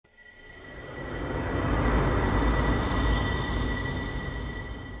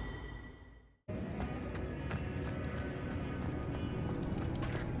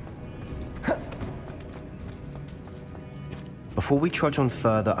Before we trudge on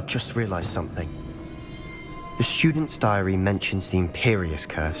further, I've just realized something. The student's diary mentions the Imperious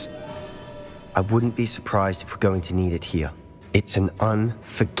Curse. I wouldn't be surprised if we're going to need it here. It's an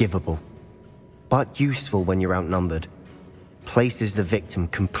unforgivable, but useful when you're outnumbered. Places the victim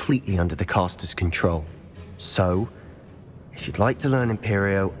completely under the caster's control. So, if you'd like to learn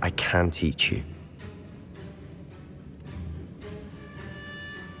Imperio, I can teach you.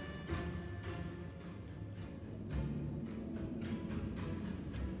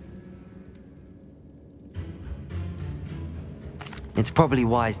 It's probably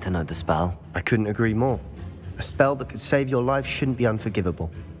wise to know the spell. I couldn't agree more. A spell that could save your life shouldn't be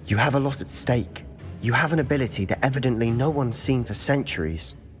unforgivable. You have a lot at stake. You have an ability that evidently no one's seen for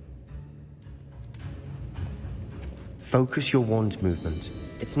centuries. Focus your wand movement.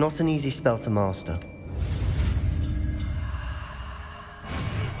 It's not an easy spell to master.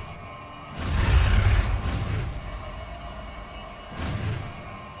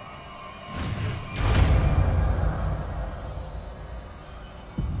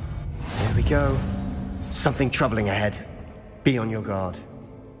 There we go. Something troubling ahead. Be on your guard.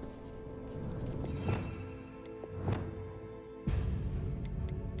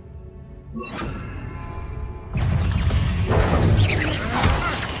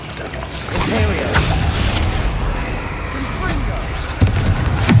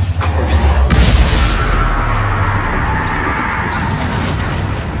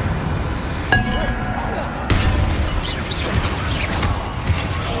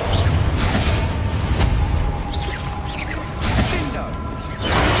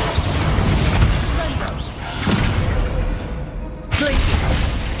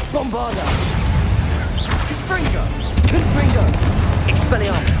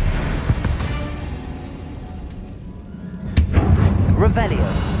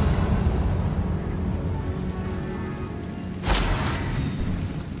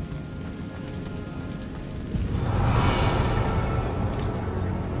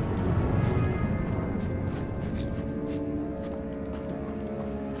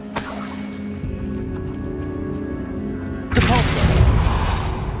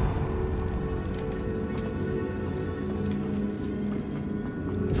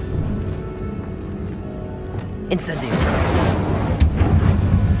 Incendio.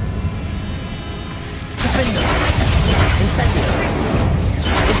 Defender. Incendio.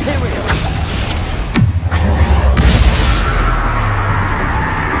 Imperial.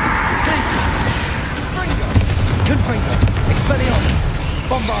 Glacius. Confringo. Expelliarmus.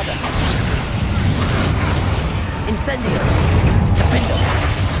 Bombarda. Incendio. Defender.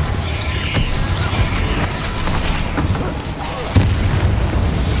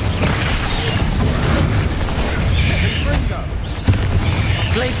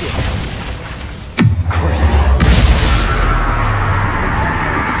 Glacius. Crucible.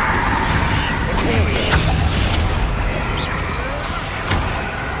 Imperial.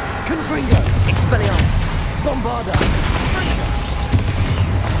 Confringo. Expelliarmus. Bombarda. Confringo.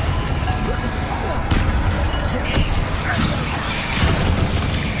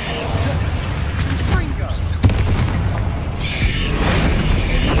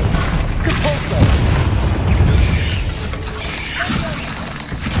 Capulso.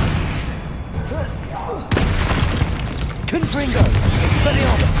 Confringo!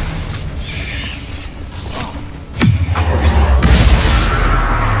 Expelliarmus! Crucible!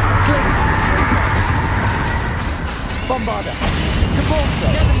 Glacius! Bombarda! Capulso!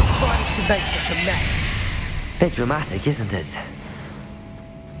 Never managed to make such a mess. Bit dramatic, isn't it?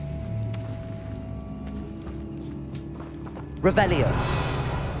 Revelio!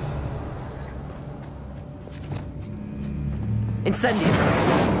 Incendio!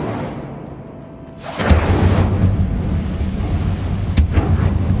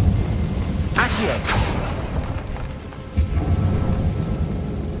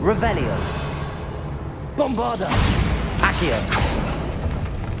 Revelio. Bombarda. Accio.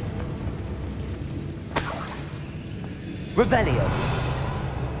 Revelio.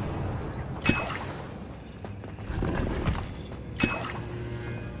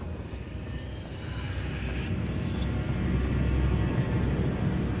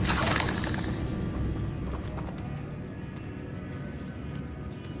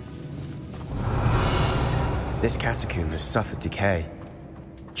 This catacomb has suffered decay,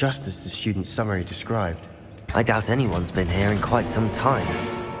 just as the student's summary described. I doubt anyone's been here in quite some time.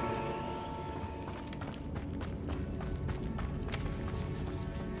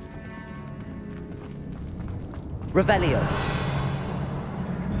 Revelio.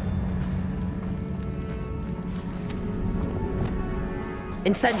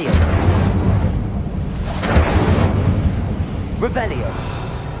 Incendio. Revelio.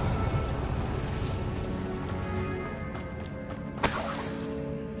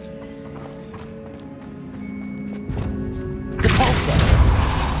 Depulso.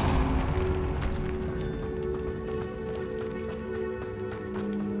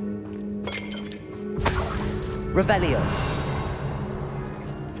 Revelio.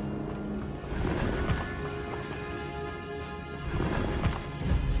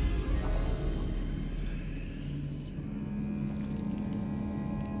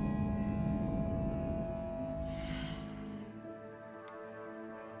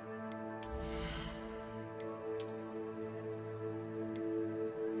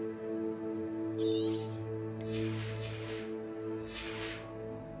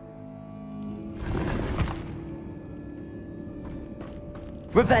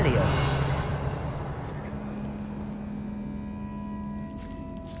 Revelio.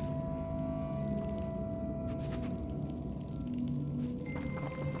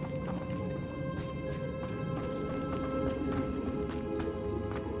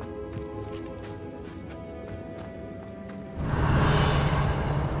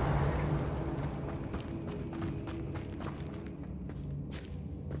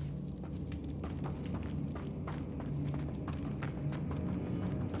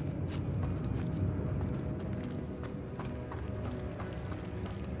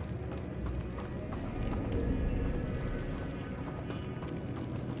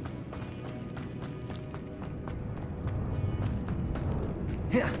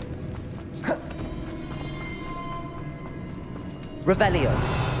 Revelio.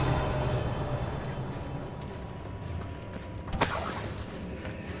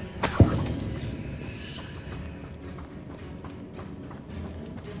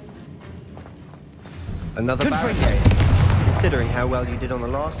 Another barricade. Considering how well you did on the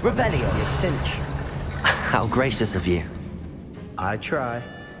last one, that should be a cinch. How gracious of you. I try.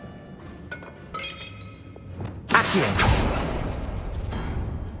 Accio.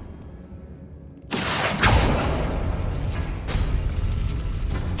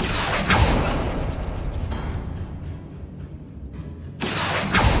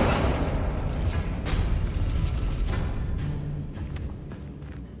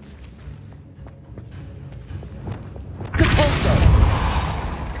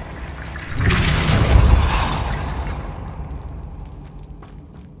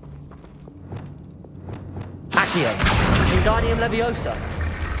 Wingardium Leviosa.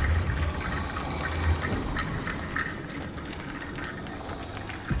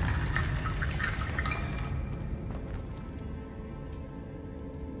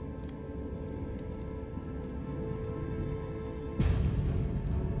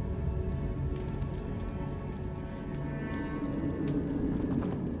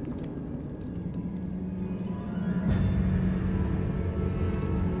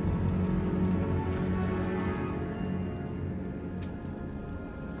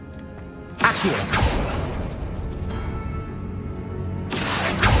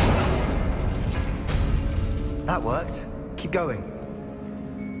 That worked. Keep going.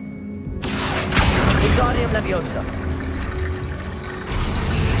 Wingardium Leviosa.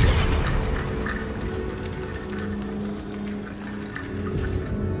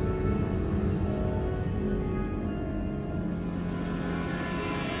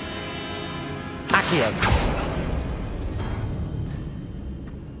 Accio.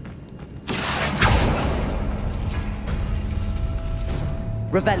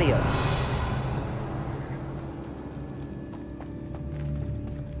 Revelio.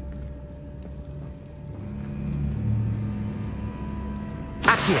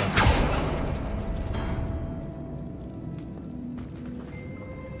 Accio.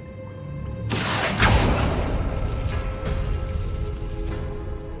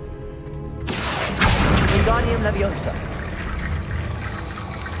 Wingardium Leviosa.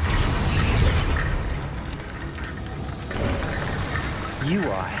 You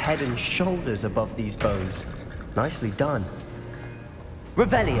are head and shoulders above these bones. Nicely done.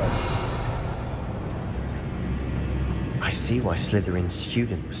 Revelio. I see why Slytherin's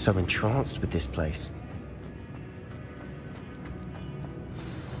student was so entranced with this place.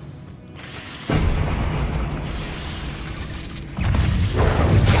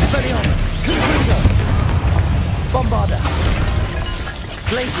 Expelliarmus. Bombarda.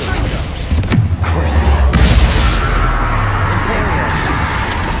 Glacius. Crucible. Imperial.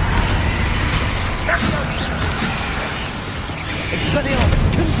 Expelliarmus.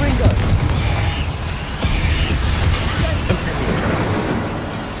 Confringo. Incendiary.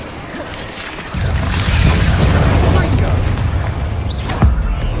 Ringo.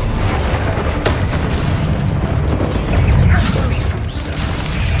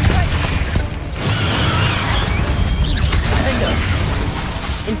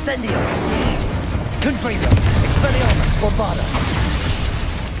 Incendio! Confringo! Expelliarmus! Bombada!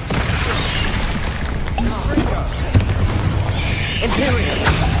 Imperium!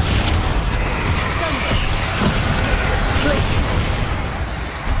 Glacius!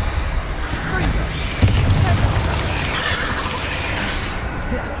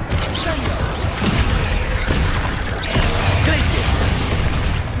 Glacius!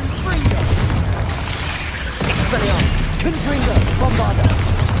 Expelliarmus! Confringo! Bombada!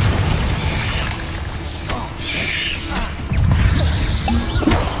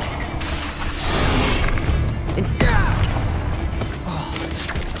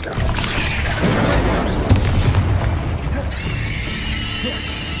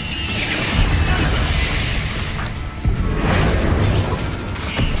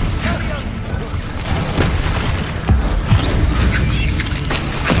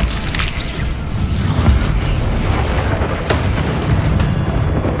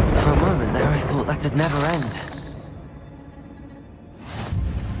 It'd never end.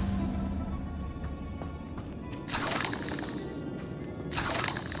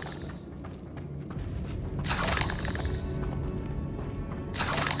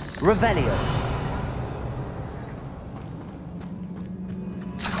 Revelio.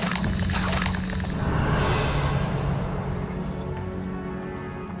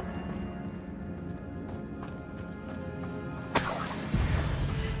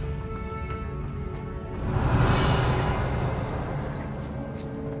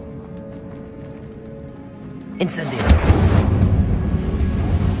 Incendio.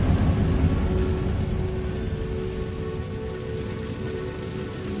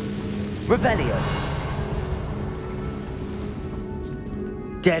 Revelio.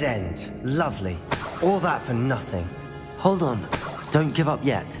 Dead end. Lovely. All that for nothing. Hold on. Don't give up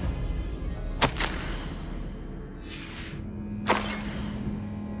yet.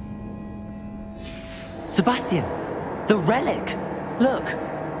 Sebastian! The relic! Look!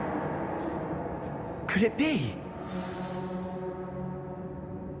 Could it be?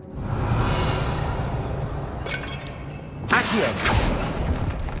 Accio!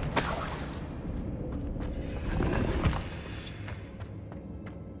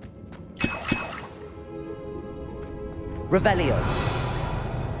 Revelio.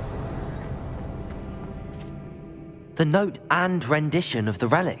 The note and rendition of the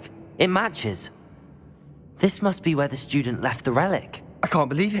relic. It matches. This must be where the student left the relic. I can't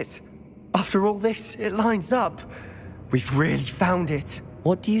believe it. After all this, it lines up. We've really found it.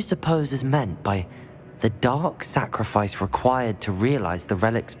 What do you suppose is meant by the dark sacrifice required to realize the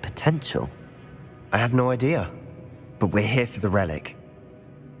relic's potential? I have no idea, but we're here for the relic.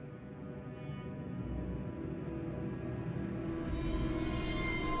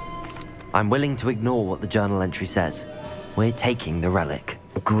 I'm willing to ignore what the journal entry says. We're taking the relic.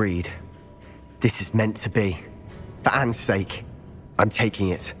 Agreed. This is meant to be. For Anne's sake, I'm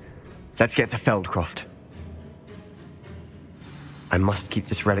taking it. Let's get to Feldcroft. I must keep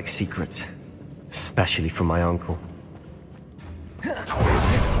this relic secret, especially from my uncle. Is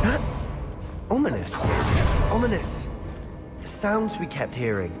that ominous? Ominous. The sounds we kept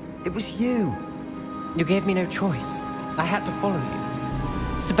hearing. It was you. You gave me no choice. I had to follow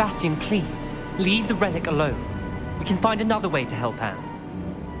you. Sebastian, please, leave the relic alone. We can find another way to help Anne.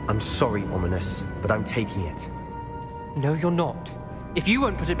 I'm sorry, Ominous, but I'm taking it. No, you're not. If you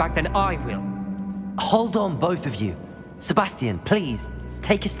won't put it back, then I will. Hold on, both of you. Sebastian, please,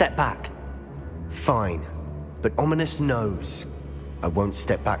 take a step back. Fine, but Ominous knows I won't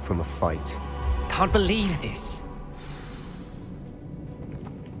step back from a fight. Can't believe this.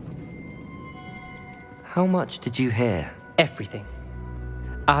 How much did you hear? Everything.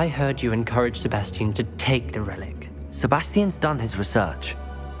 I heard you encourage Sebastian to take the relic. Sebastian's done his research.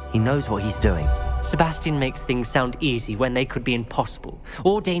 He knows what he's doing. Sebastian makes things sound easy when they could be impossible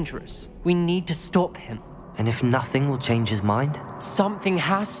or dangerous. We need to stop him. And if nothing will change his mind? Something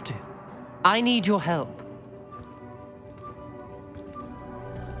has to. I need your help.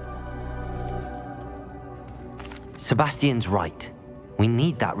 Sebastian's right. We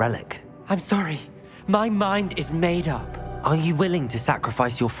need that relic. I'm sorry. My mind is made up. Are you willing to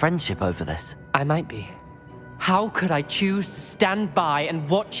sacrifice your friendship over this? I might be. How could I choose to stand by and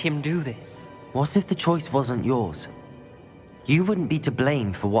watch him do this? What if the choice wasn't yours? You wouldn't be to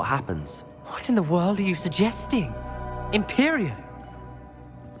blame for what happens. What in the world are you suggesting? Imperial?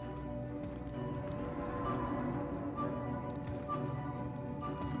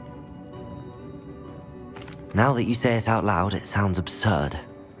 Now that you say it out loud, it sounds absurd.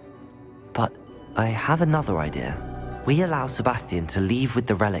 But I have another idea. We allow Sebastian to leave with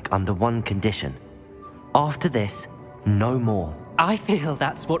the relic under one condition. After this, no more. I feel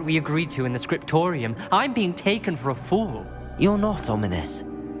that's what we agreed to in the scriptorium. I'm being taken for a fool. You're not ominous.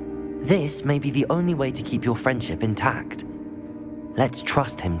 This may be the only way to keep your friendship intact. Let's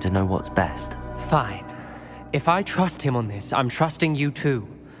trust him to know what's best. Fine. If I trust him on this, I'm trusting you too.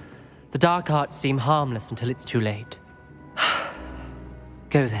 The dark arts seem harmless until it's too late.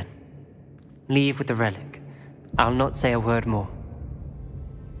 Go then. Leave with the relic. I'll not say a word more.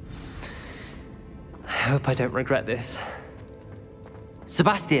 I hope I don't regret this.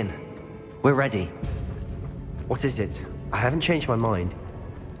 Sebastian, we're ready. What is it? I haven't changed my mind.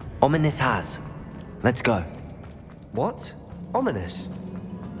 Ominous has. Let's go. What? Ominous?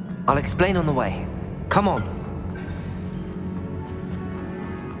 I'll explain on the way. Come on.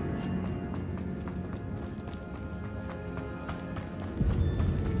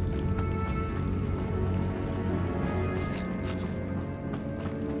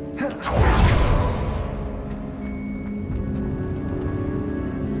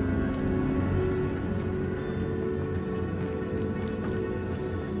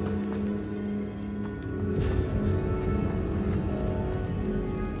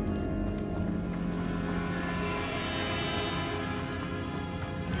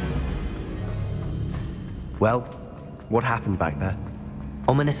 Well, what happened back there?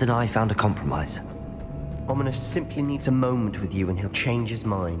 Ominous and I found a compromise. Ominous simply needs a moment with you and he'll change his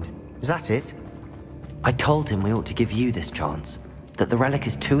mind. Is that it? I told him we ought to give you this chance, that the relic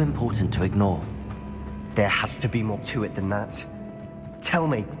is too important to ignore. There has to be more to it than that. Tell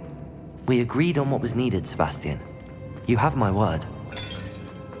me. We agreed on what was needed, Sebastian. You have my word.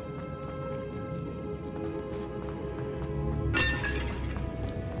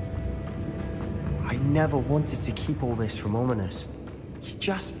 I never wanted to keep all this from Ominous. He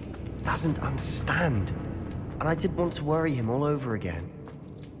just doesn't understand. And I didn't want to worry him all over again.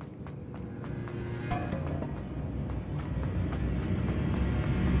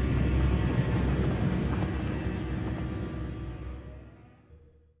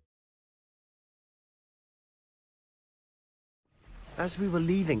 As we were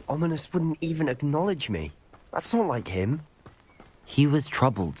leaving, Ominous wouldn't even acknowledge me. That's not like him. He was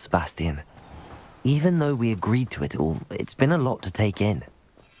troubled, Sebastian. Even though we agreed to it all, it's been a lot to take in.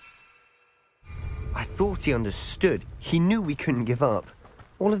 I thought he understood. He knew we couldn't give up.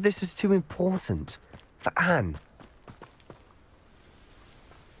 All of this is too important. For Anne.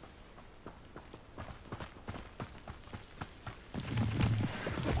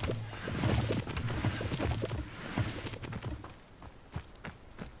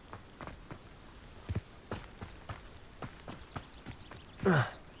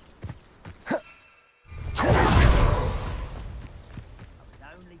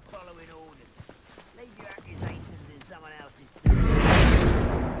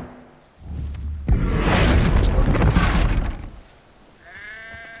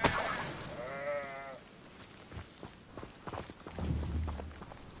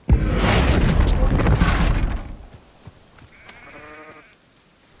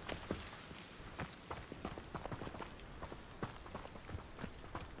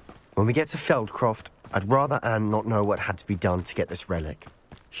 When we get to Feldcroft, I'd rather Anne not know what had to be done to get this relic.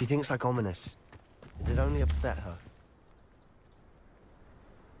 She thinks like Ominous. It'd only upset her.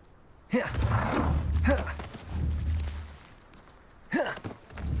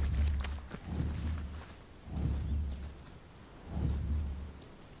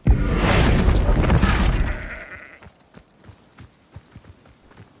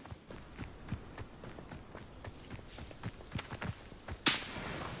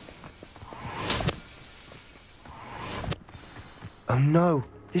 Oh no,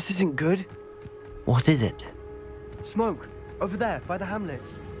 this isn't good. What is it? Smoke, over there, by the hamlet.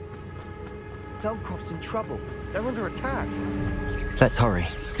 Feldcroft's in trouble. They're under attack. Let's hurry.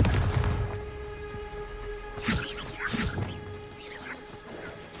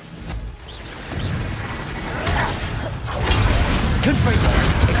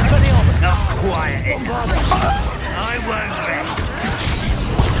 Not quiet enough. I won't rest.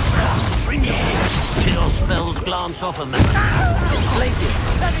 Chill spells glance off of me. Glaciers!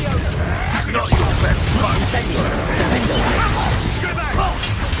 Not your best foe. Get back!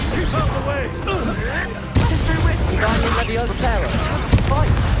 Keep out of the way! Guardian Leviosa Terror.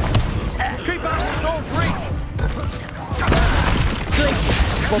 Fight! Keep out of Soul's reach! Glaciers!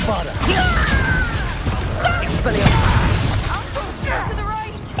 Bombarda! Expelliarmus! To the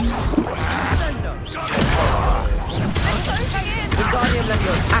right! Guardian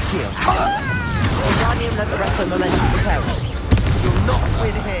Leviosa Accio! Guardian Leviosa Momentum Repairer. You'll not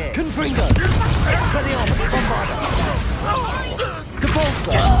win here. Confringo! Expelliarmus! Bombarda!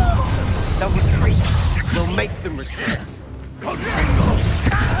 Cabolsa! They'll retreat. We'll make them retreat.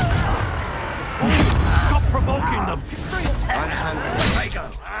 provoking them. I'm handling it. There you go.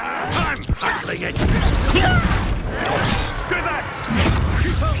 I'm handling it. Stay back!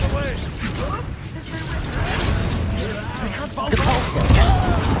 Keep out of the way! Depulso!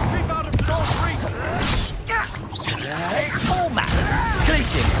 Keep out of Soul's reach!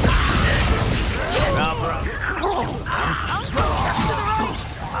 Glacius!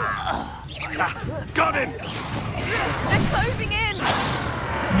 Got him. They're closing in!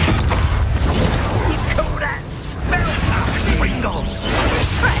 Call that spell. Bingo.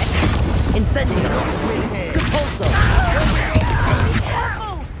 Fresh! Incendio! Depulso!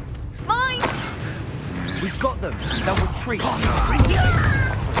 Careful! Mine! We've got them. They'll retreat.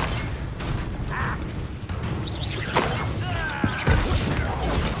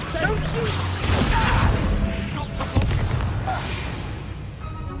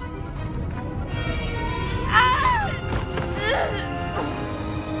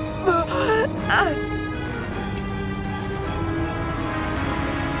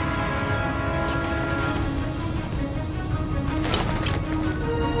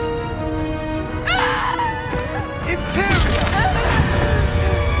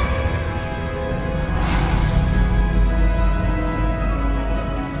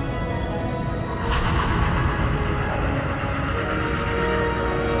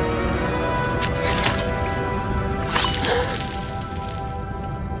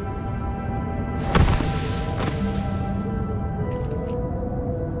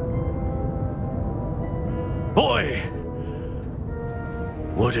 Boy,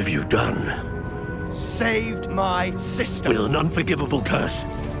 what have you done? Saved my sister. With an unforgivable curse.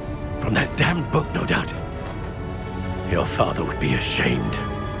 From that damned book, no doubt. Your father would be ashamed.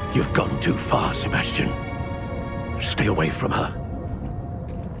 You've gone too far, Sebastian. Stay away from her.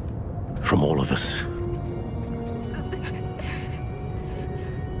 From all of us.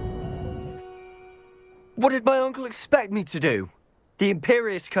 What did my uncle expect me to do? The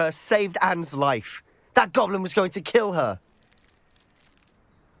Imperious Curse saved Anne's life. That goblin was going to kill her.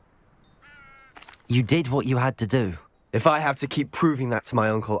 You did what you had to do. If I have to keep proving that to my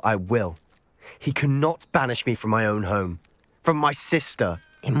uncle, I will. He cannot banish me from my own home. From my sister.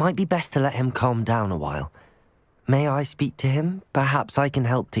 It might be best to let him calm down a while. May I speak to him? Perhaps I can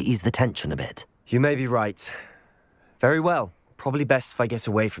help to ease the tension a bit. You may be right. Very well. Probably best if I get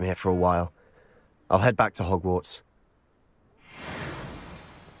away from here for a while. I'll head back to Hogwarts.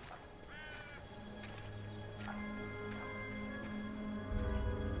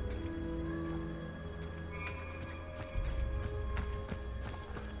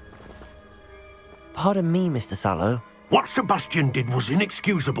 Pardon me, Mr. Sallow. What Sebastian did was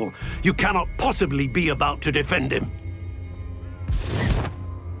inexcusable. You cannot possibly be about to defend him.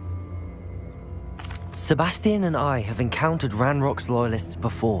 Sebastian and I have encountered Ranrock's loyalists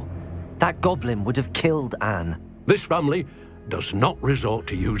before. That goblin would have killed Anne. This family does not resort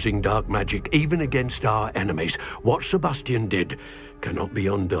to using dark magic even against our enemies. What Sebastian did cannot be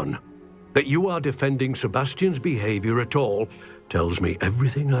undone. That you are defending Sebastian's behavior at all tells me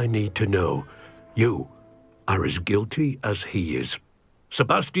everything I need to know. You are as guilty as he is.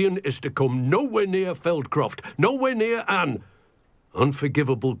 Sebastian is to come nowhere near Feldcroft, nowhere near Anne.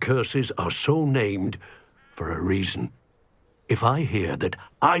 Unforgivable curses are so named for a reason. If I hear that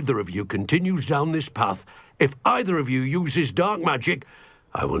either of you continues down this path, if either of you uses dark magic,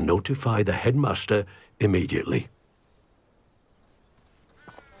 I will notify the headmaster immediately.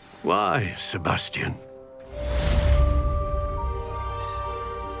 Why, Sebastian?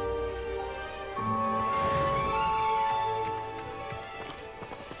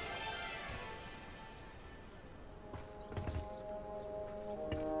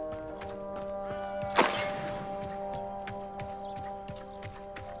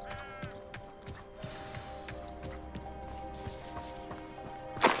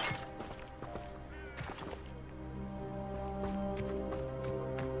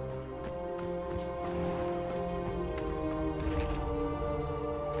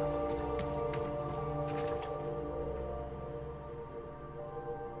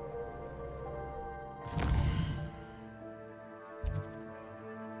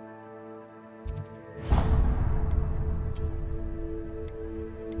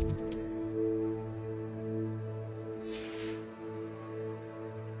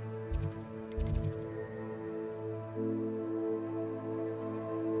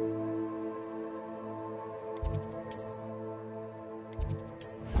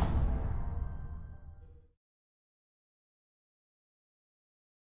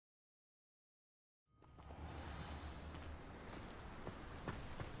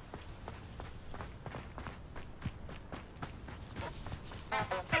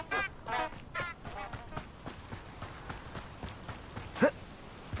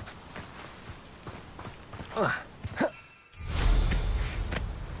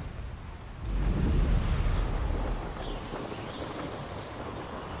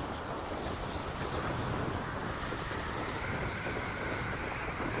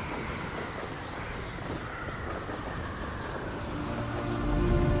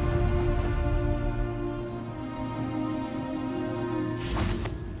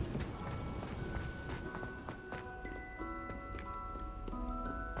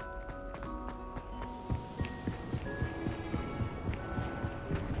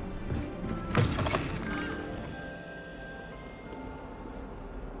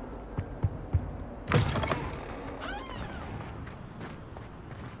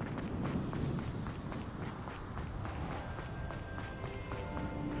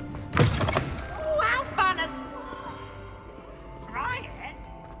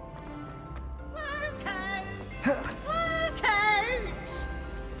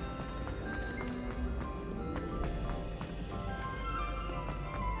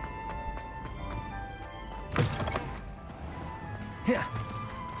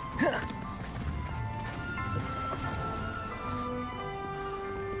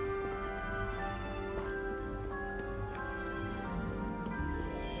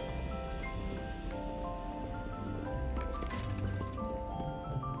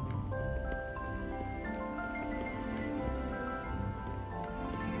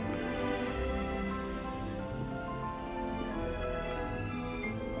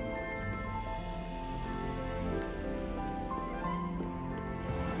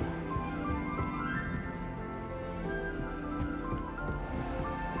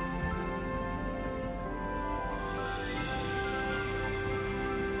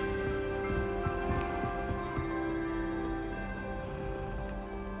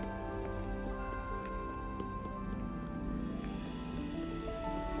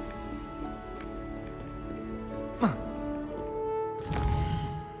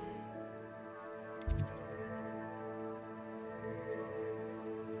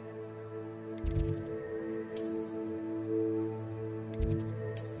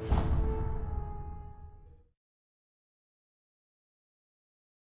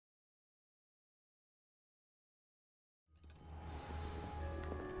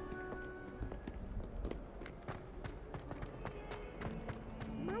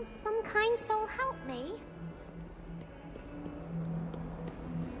 Might some kind soul help me?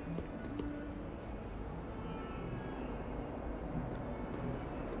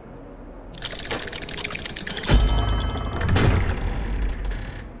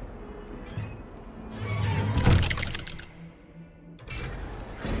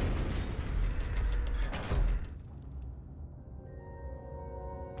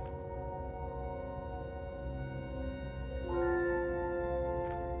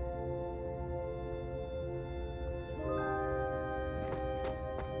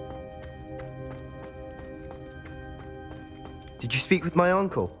 Did you speak with my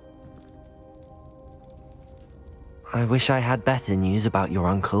uncle? I wish I had better news about your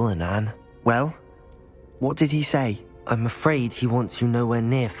uncle and Anne. Well, what did he say? I'm afraid he wants you nowhere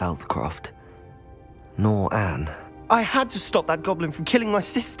near Feldcroft. Nor Anne. I had to stop that goblin from killing my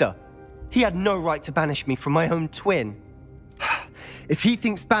sister. He had no right to banish me from my own twin. If he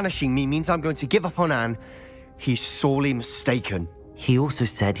thinks banishing me means I'm going to give up on Anne, he's sorely mistaken. He also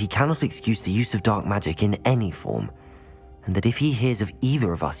said he cannot excuse the use of dark magic in any form, and that if he hears of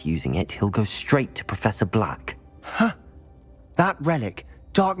either of us using it, he'll go straight to Professor Black. Huh? That relic,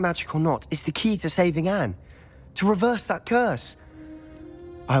 dark magic or not, is the key to saving Anne. To reverse that curse.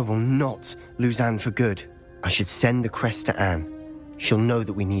 I will not lose Anne for good. I should send the crest to Anne. She'll know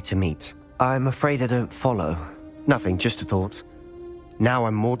that we need to meet. I'm afraid I don't follow. Nothing, just a thought. Now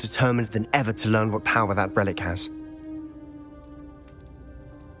I'm more determined than ever to learn what power that relic has.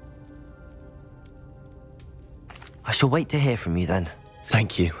 I shall wait to hear from you then.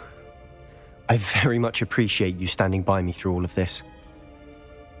 Thank you. I very much appreciate you standing by me through all of this.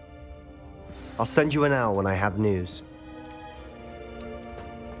 I'll send you an owl when I have news.